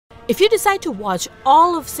If you decide to watch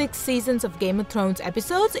all of 6 seasons of Game of Thrones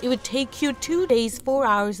episodes, it would take you 2 days, 4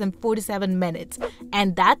 hours and 47 minutes.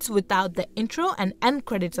 And that's without the intro and end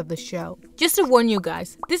credits of the show. Just to warn you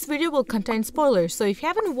guys, this video will contain spoilers, so if you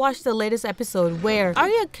haven't watched the latest episode where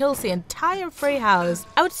Arya kills the entire Frey house,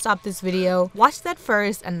 I would stop this video, watch that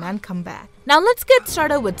first, and then come back. Now let's get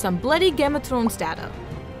started with some bloody Game of Thrones data.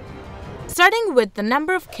 Starting with the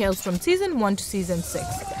number of kills from Season 1 to Season 6.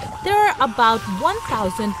 There are about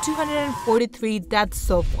 1,243 deaths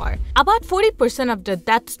so far. About 40% of the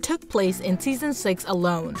deaths took place in Season 6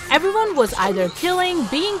 alone. Everyone was either killing,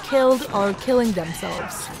 being killed, or killing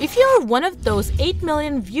themselves. If you are one of those 8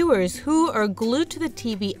 million viewers who are glued to the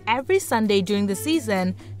TV every Sunday during the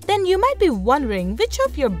season, then you might be wondering which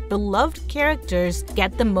of your beloved characters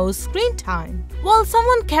get the most screen time. Well,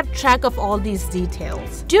 someone kept track of all these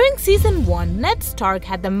details. During Season 1, Ned Stark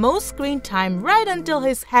had the most screen time right until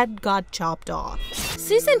his head got chopped off.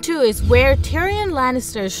 Season 2 is where Tyrion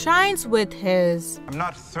Lannister shines with his "I'm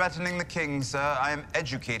not threatening the king, sir. I am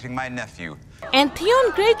educating my nephew." And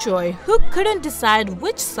Theon Greyjoy, who couldn't decide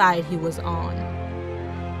which side he was on.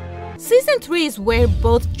 Season 3 is where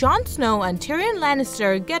both Jon Snow and Tyrion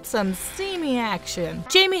Lannister get some steamy action.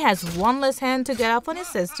 Jaime has one less hand to get off on his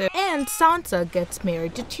sister, and Sansa gets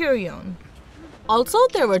married to Tyrion. Also,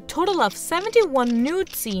 there were a total of 71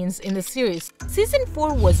 nude scenes in the series. Season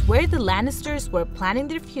 4 was where the Lannisters were planning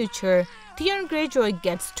their future, Theon Greyjoy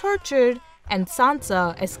gets tortured, and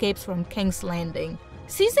Sansa escapes from King's Landing.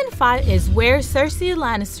 Season 5 is where Cersei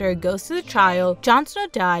Lannister goes to the trial, Jon Snow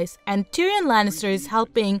dies, and Tyrion Lannister is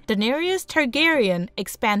helping Daenerys Targaryen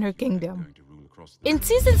expand her kingdom. In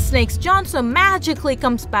Season 6, Jon Snow magically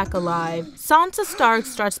comes back alive. Sansa Stark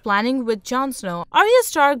starts planning with Jon Snow. Arya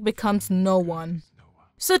Stark becomes no one.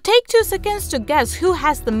 So take 2 seconds to guess who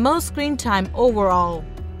has the most screen time overall.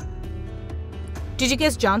 Did you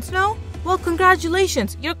guess Jon Snow? Well,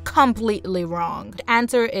 congratulations, you're completely wrong. The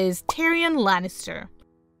answer is Tyrion Lannister.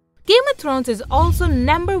 Game of Thrones is also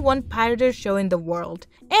 #1 pirated show in the world,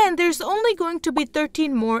 and there's only going to be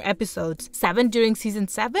 13 more episodes, 7 during Season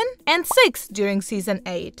 7 and 6 during Season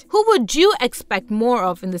 8. Who would you expect more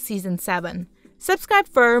of in the Season 7? Subscribe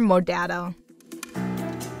for more data.